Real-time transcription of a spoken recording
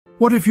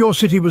What if your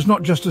city was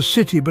not just a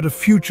city, but a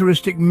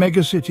futuristic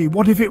megacity?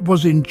 What if it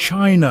was in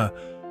China?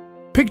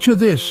 Picture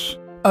this,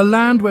 a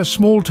land where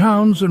small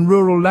towns and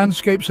rural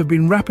landscapes have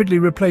been rapidly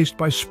replaced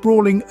by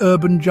sprawling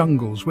urban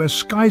jungles, where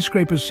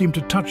skyscrapers seem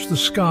to touch the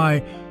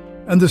sky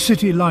and the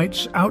city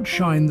lights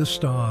outshine the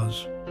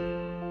stars.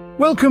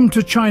 Welcome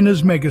to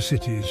China's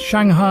megacities,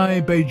 Shanghai,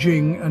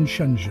 Beijing and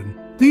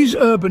Shenzhen. These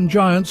urban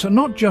giants are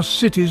not just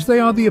cities, they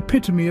are the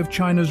epitome of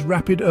China's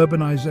rapid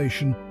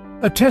urbanization,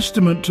 a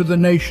testament to the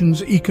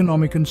nation's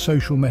economic and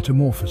social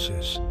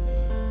metamorphosis.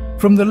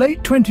 From the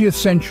late 20th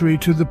century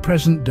to the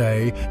present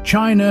day,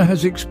 China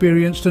has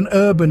experienced an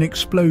urban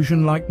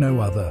explosion like no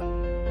other.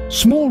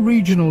 Small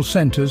regional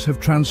centers have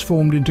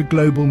transformed into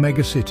global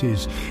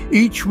megacities,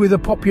 each with a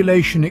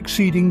population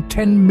exceeding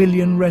 10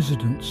 million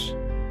residents.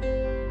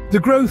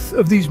 The growth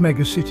of these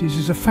megacities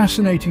is a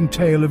fascinating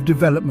tale of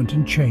development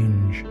and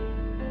change.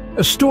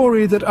 A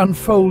story that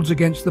unfolds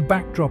against the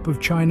backdrop of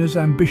China's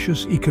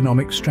ambitious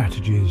economic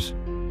strategies.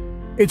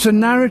 It's a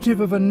narrative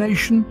of a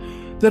nation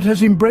that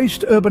has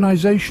embraced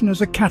urbanization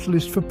as a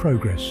catalyst for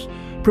progress,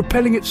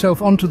 propelling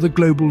itself onto the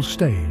global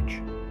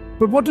stage.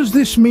 But what does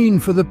this mean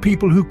for the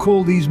people who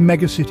call these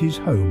megacities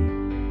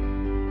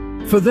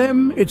home? For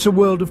them, it's a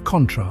world of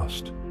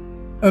contrast,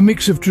 a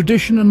mix of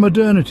tradition and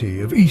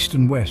modernity, of East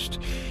and West.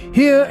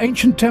 Here,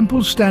 ancient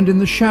temples stand in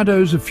the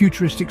shadows of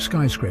futuristic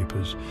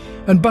skyscrapers,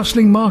 and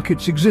bustling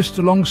markets exist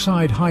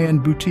alongside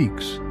high-end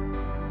boutiques.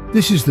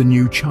 This is the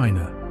new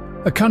China,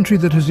 a country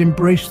that has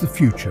embraced the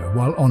future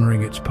while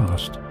honoring its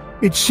past.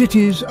 Its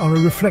cities are a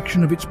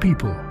reflection of its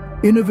people,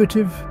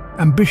 innovative,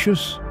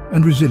 ambitious,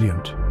 and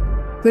resilient.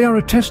 They are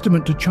a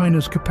testament to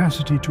China's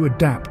capacity to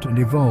adapt and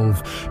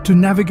evolve, to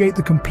navigate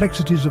the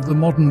complexities of the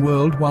modern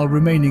world while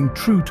remaining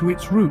true to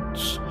its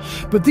roots.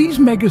 But these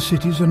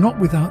megacities are not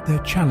without their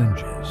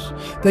challenges.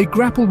 They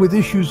grapple with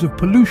issues of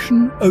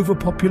pollution,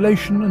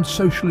 overpopulation, and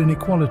social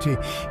inequality,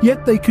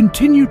 yet they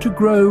continue to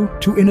grow,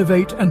 to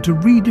innovate, and to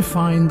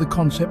redefine the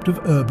concept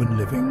of urban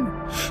living.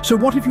 So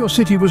what if your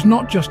city was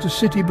not just a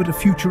city, but a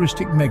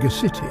futuristic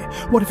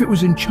megacity? What if it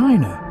was in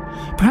China?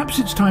 Perhaps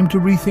it's time to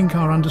rethink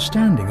our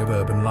understanding of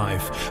urban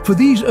life, for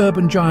these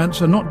urban giants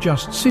are not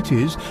just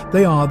cities,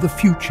 they are the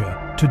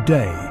future,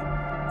 today.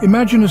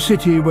 Imagine a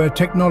city where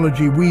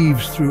technology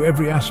weaves through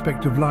every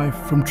aspect of life,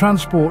 from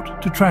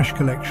transport to trash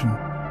collection.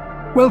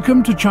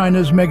 Welcome to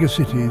China's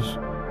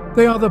megacities.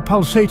 They are the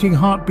pulsating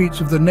heartbeats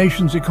of the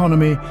nation's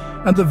economy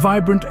and the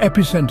vibrant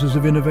epicenters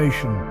of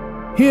innovation.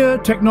 Here,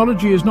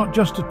 technology is not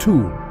just a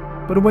tool,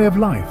 but a way of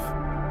life.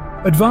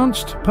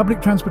 Advanced public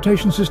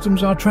transportation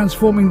systems are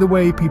transforming the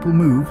way people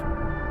move.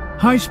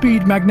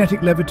 High-speed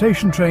magnetic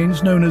levitation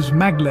trains, known as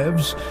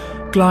maglevs,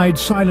 glide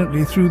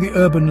silently through the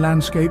urban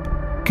landscape,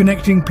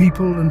 connecting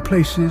people and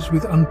places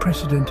with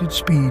unprecedented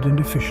speed and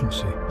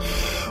efficiency.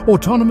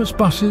 Autonomous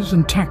buses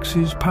and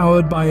taxis,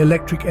 powered by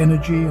electric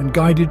energy and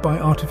guided by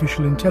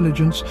artificial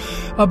intelligence,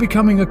 are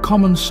becoming a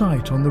common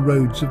sight on the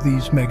roads of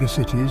these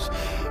megacities,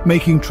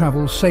 making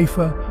travel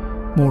safer,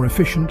 more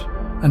efficient,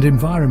 and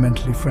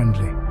environmentally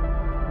friendly.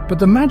 But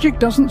the magic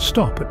doesn't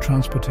stop at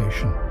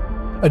transportation.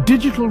 A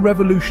digital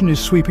revolution is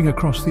sweeping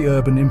across the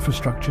urban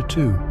infrastructure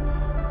too.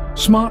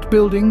 Smart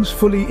buildings,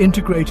 fully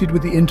integrated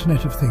with the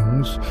Internet of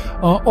Things,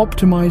 are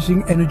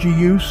optimizing energy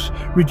use,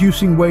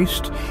 reducing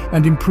waste,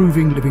 and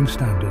improving living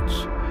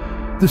standards.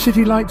 The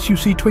city lights you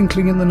see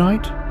twinkling in the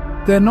night,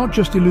 they're not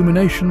just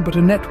illumination, but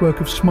a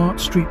network of smart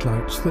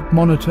streetlights that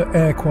monitor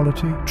air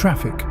quality,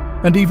 traffic,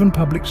 and even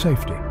public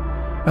safety.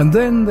 And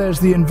then there's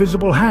the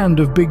invisible hand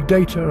of big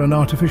data and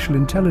artificial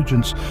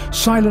intelligence,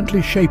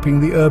 silently shaping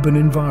the urban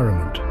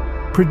environment.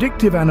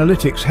 Predictive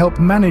analytics help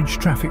manage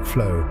traffic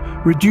flow,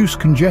 reduce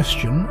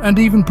congestion, and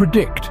even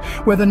predict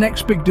where the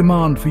next big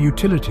demand for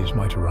utilities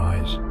might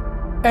arise.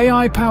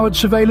 AI-powered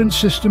surveillance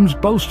systems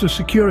bolster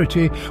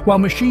security, while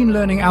machine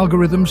learning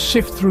algorithms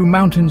sift through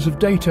mountains of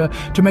data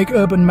to make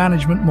urban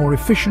management more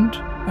efficient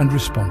and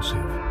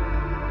responsive.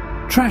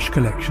 Trash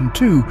collection,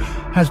 too,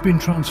 has been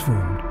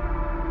transformed.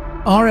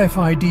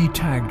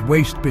 RFID-tagged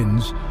waste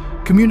bins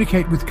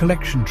communicate with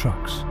collection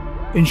trucks,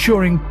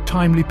 ensuring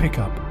timely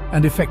pickup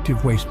and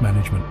effective waste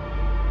management.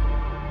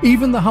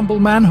 Even the humble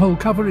manhole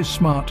cover is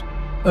smart,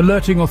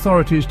 alerting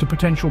authorities to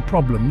potential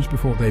problems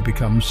before they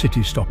become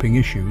city-stopping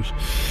issues.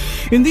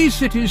 In these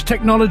cities,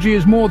 technology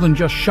is more than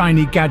just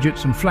shiny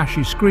gadgets and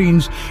flashy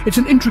screens. It's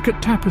an intricate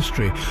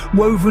tapestry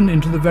woven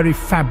into the very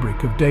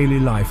fabric of daily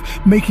life,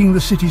 making the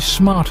city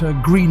smarter,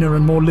 greener,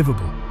 and more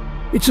livable.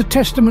 It's a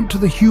testament to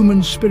the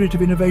human spirit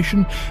of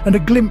innovation and a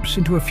glimpse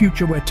into a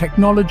future where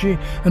technology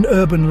and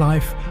urban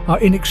life are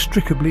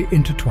inextricably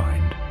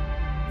intertwined.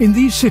 In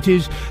these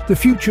cities, the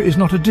future is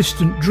not a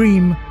distant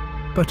dream,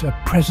 but a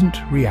present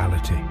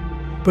reality.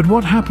 But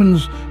what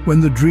happens when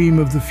the dream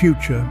of the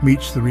future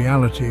meets the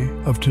reality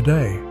of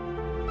today?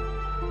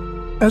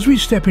 As we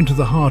step into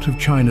the heart of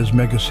China's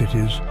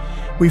megacities,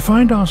 we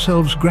find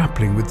ourselves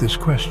grappling with this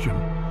question.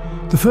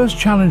 The first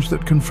challenge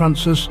that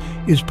confronts us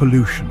is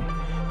pollution.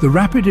 The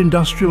rapid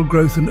industrial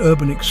growth and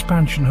urban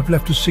expansion have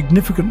left a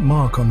significant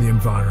mark on the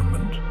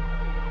environment.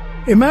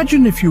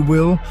 Imagine, if you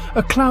will,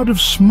 a cloud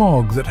of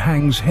smog that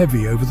hangs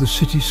heavy over the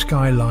city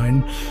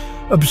skyline,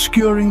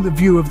 obscuring the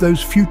view of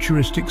those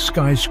futuristic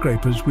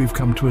skyscrapers we've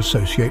come to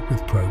associate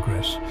with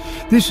progress.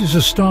 This is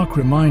a stark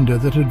reminder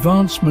that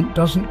advancement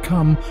doesn't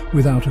come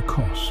without a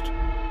cost.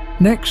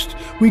 Next,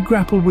 we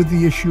grapple with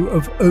the issue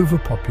of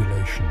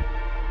overpopulation.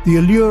 The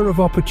allure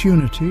of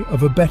opportunity,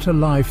 of a better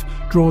life,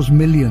 draws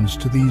millions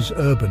to these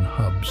urban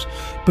hubs.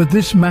 But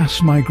this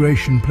mass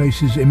migration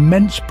places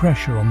immense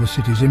pressure on the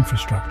city's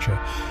infrastructure,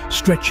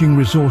 stretching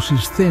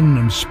resources thin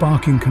and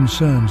sparking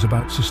concerns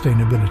about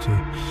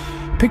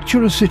sustainability.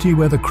 Picture a city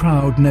where the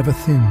crowd never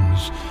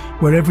thins,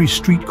 where every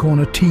street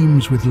corner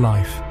teems with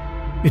life.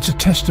 It's a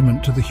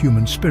testament to the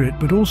human spirit,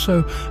 but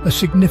also a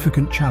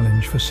significant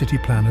challenge for city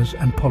planners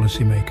and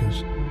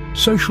policymakers.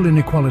 Social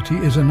inequality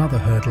is another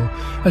hurdle.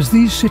 As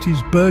these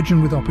cities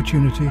burgeon with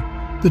opportunity,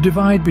 the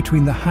divide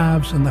between the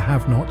haves and the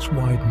have-nots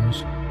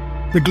widens.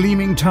 The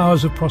gleaming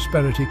towers of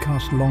prosperity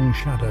cast long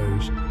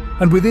shadows,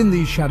 and within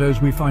these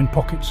shadows we find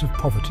pockets of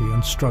poverty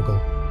and struggle.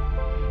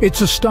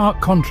 It's a stark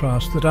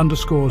contrast that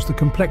underscores the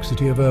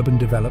complexity of urban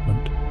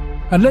development.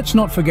 And let's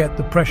not forget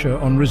the pressure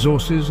on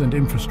resources and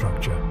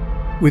infrastructure.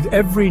 With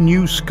every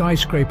new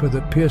skyscraper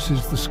that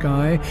pierces the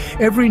sky,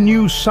 every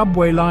new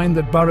subway line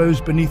that burrows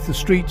beneath the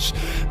streets,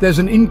 there's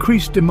an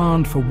increased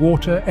demand for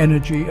water,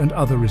 energy, and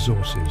other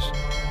resources.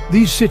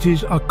 These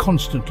cities are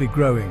constantly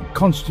growing,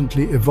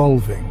 constantly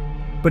evolving.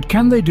 But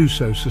can they do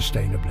so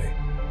sustainably?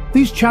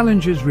 These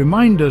challenges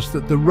remind us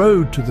that the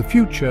road to the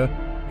future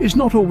is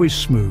not always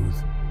smooth,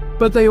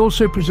 but they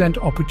also present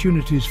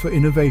opportunities for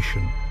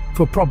innovation,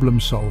 for problem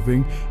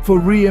solving, for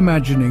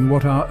reimagining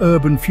what our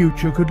urban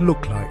future could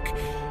look like.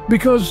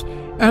 Because,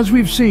 as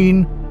we've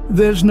seen,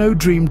 there's no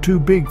dream too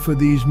big for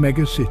these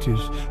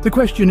megacities. The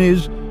question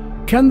is,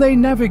 can they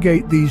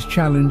navigate these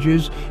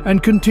challenges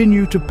and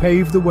continue to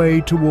pave the way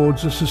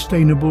towards a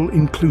sustainable,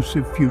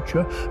 inclusive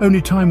future?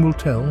 Only time will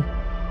tell.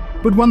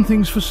 But one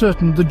thing's for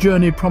certain, the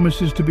journey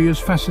promises to be as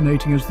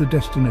fascinating as the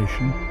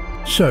destination.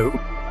 So,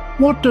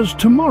 what does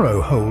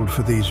tomorrow hold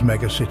for these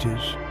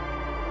megacities?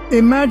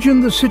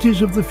 Imagine the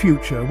cities of the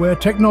future, where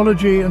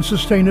technology and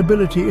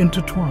sustainability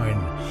intertwine,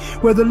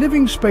 where the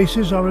living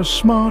spaces are as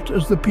smart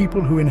as the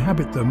people who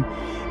inhabit them,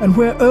 and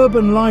where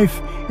urban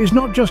life is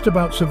not just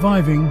about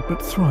surviving,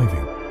 but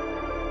thriving.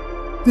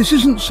 This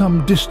isn't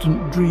some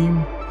distant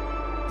dream.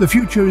 The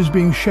future is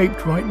being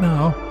shaped right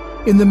now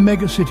in the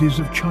megacities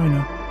of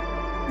China.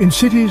 In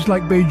cities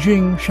like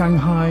Beijing,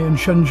 Shanghai, and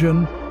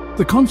Shenzhen,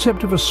 the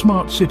concept of a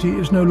smart city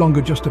is no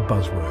longer just a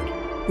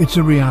buzzword. It's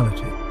a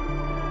reality.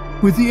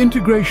 With the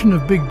integration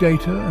of big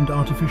data and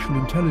artificial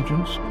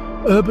intelligence,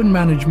 urban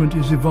management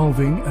is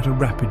evolving at a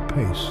rapid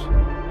pace.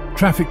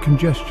 Traffic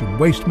congestion,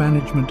 waste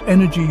management,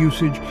 energy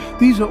usage,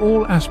 these are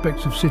all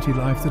aspects of city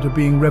life that are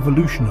being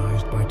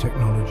revolutionized by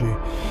technology.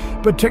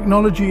 But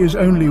technology is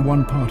only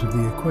one part of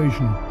the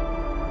equation.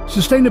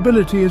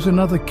 Sustainability is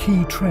another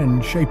key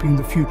trend shaping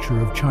the future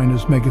of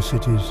China's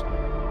megacities.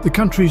 The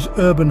country's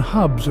urban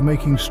hubs are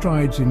making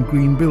strides in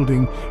green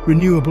building,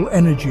 renewable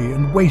energy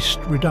and waste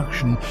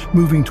reduction,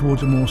 moving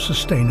towards a more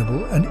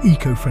sustainable and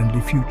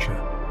eco-friendly future.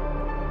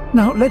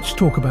 Now let's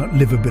talk about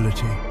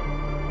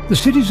livability. The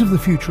cities of the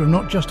future are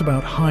not just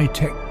about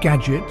high-tech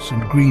gadgets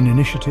and green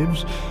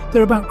initiatives.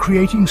 They're about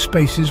creating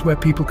spaces where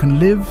people can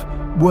live,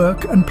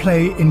 work and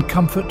play in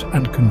comfort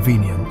and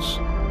convenience.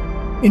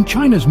 In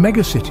China's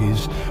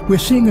megacities, we're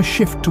seeing a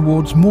shift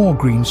towards more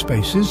green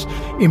spaces,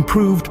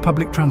 improved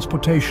public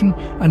transportation,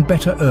 and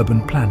better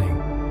urban planning.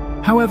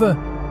 However,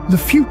 the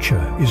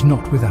future is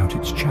not without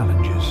its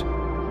challenges.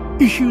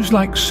 Issues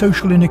like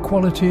social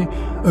inequality,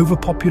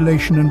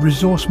 overpopulation, and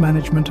resource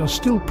management are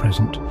still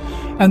present,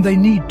 and they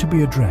need to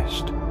be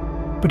addressed.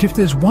 But if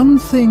there's one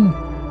thing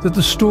that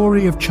the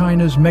story of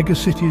China's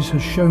megacities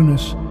has shown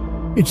us,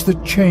 it's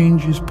that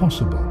change is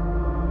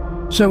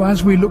possible. So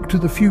as we look to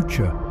the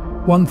future,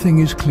 one thing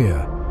is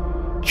clear.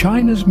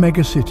 China's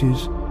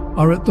megacities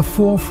are at the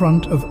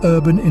forefront of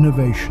urban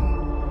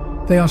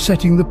innovation. They are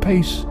setting the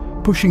pace,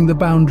 pushing the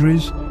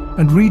boundaries,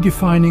 and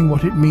redefining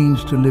what it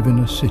means to live in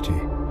a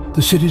city.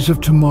 The cities of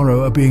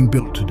tomorrow are being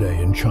built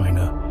today in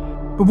China.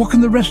 But what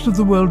can the rest of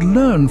the world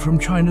learn from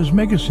China's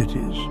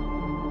megacities?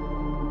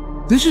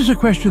 This is a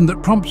question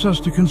that prompts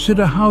us to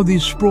consider how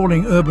these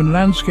sprawling urban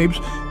landscapes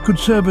could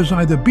serve as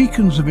either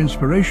beacons of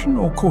inspiration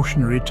or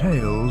cautionary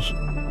tales.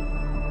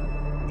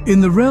 In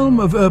the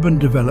realm of urban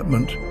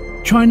development,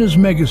 China's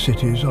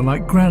megacities are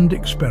like grand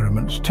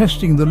experiments,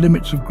 testing the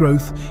limits of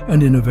growth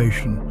and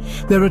innovation.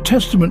 They're a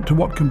testament to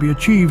what can be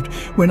achieved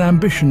when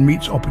ambition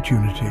meets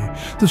opportunity.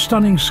 The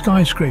stunning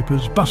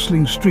skyscrapers,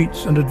 bustling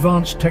streets, and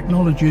advanced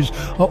technologies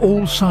are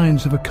all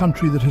signs of a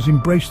country that has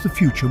embraced the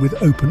future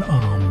with open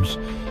arms.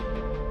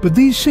 But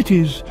these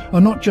cities are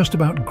not just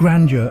about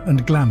grandeur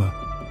and glamour.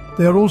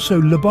 They are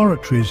also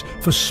laboratories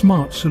for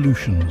smart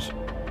solutions.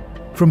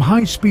 From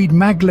high-speed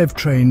maglev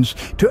trains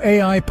to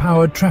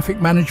AI-powered traffic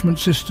management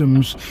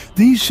systems,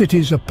 these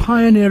cities are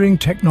pioneering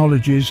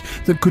technologies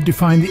that could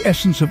define the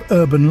essence of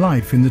urban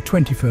life in the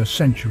 21st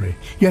century.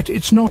 Yet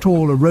it's not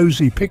all a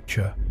rosy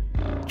picture.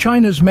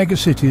 China's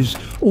megacities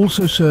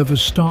also serve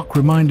as stark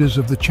reminders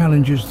of the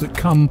challenges that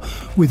come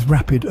with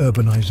rapid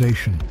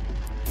urbanization.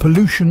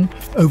 Pollution,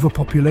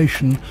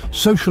 overpopulation,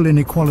 social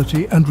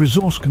inequality and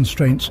resource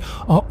constraints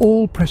are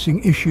all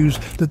pressing issues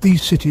that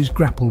these cities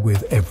grapple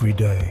with every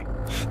day.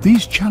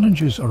 These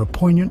challenges are a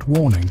poignant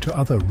warning to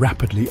other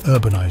rapidly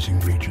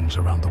urbanizing regions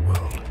around the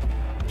world.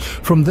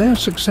 From their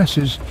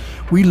successes,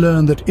 we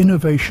learn that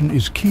innovation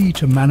is key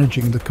to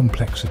managing the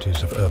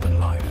complexities of urban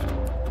life.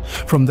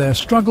 From their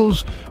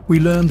struggles, we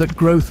learn that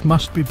growth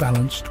must be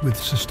balanced with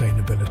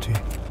sustainability.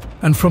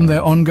 And from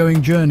their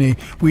ongoing journey,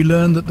 we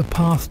learn that the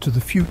path to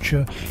the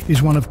future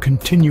is one of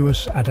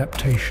continuous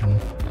adaptation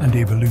and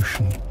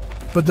evolution.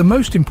 But the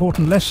most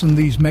important lesson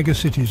these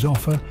megacities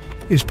offer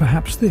is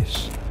perhaps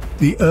this: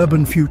 the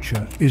urban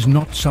future is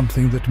not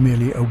something that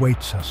merely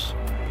awaits us.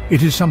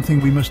 It is something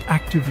we must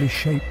actively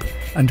shape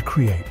and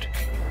create.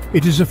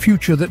 It is a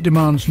future that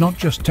demands not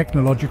just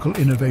technological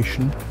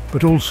innovation,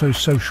 but also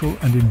social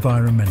and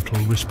environmental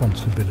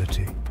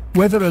responsibility.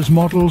 Whether as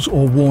models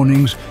or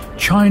warnings,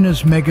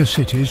 China's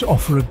megacities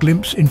offer a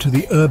glimpse into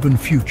the urban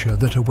future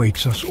that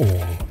awaits us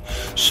all.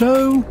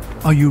 So,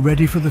 are you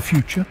ready for the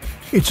future?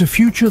 It's a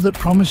future that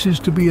promises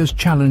to be as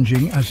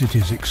challenging as it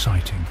is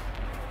exciting.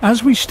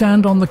 As we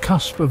stand on the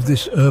cusp of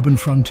this urban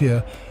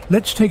frontier,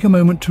 let's take a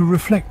moment to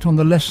reflect on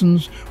the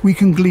lessons we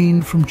can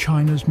glean from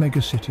China's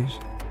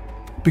megacities.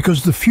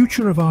 Because the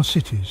future of our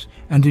cities,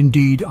 and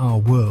indeed our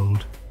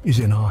world, is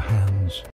in our hands.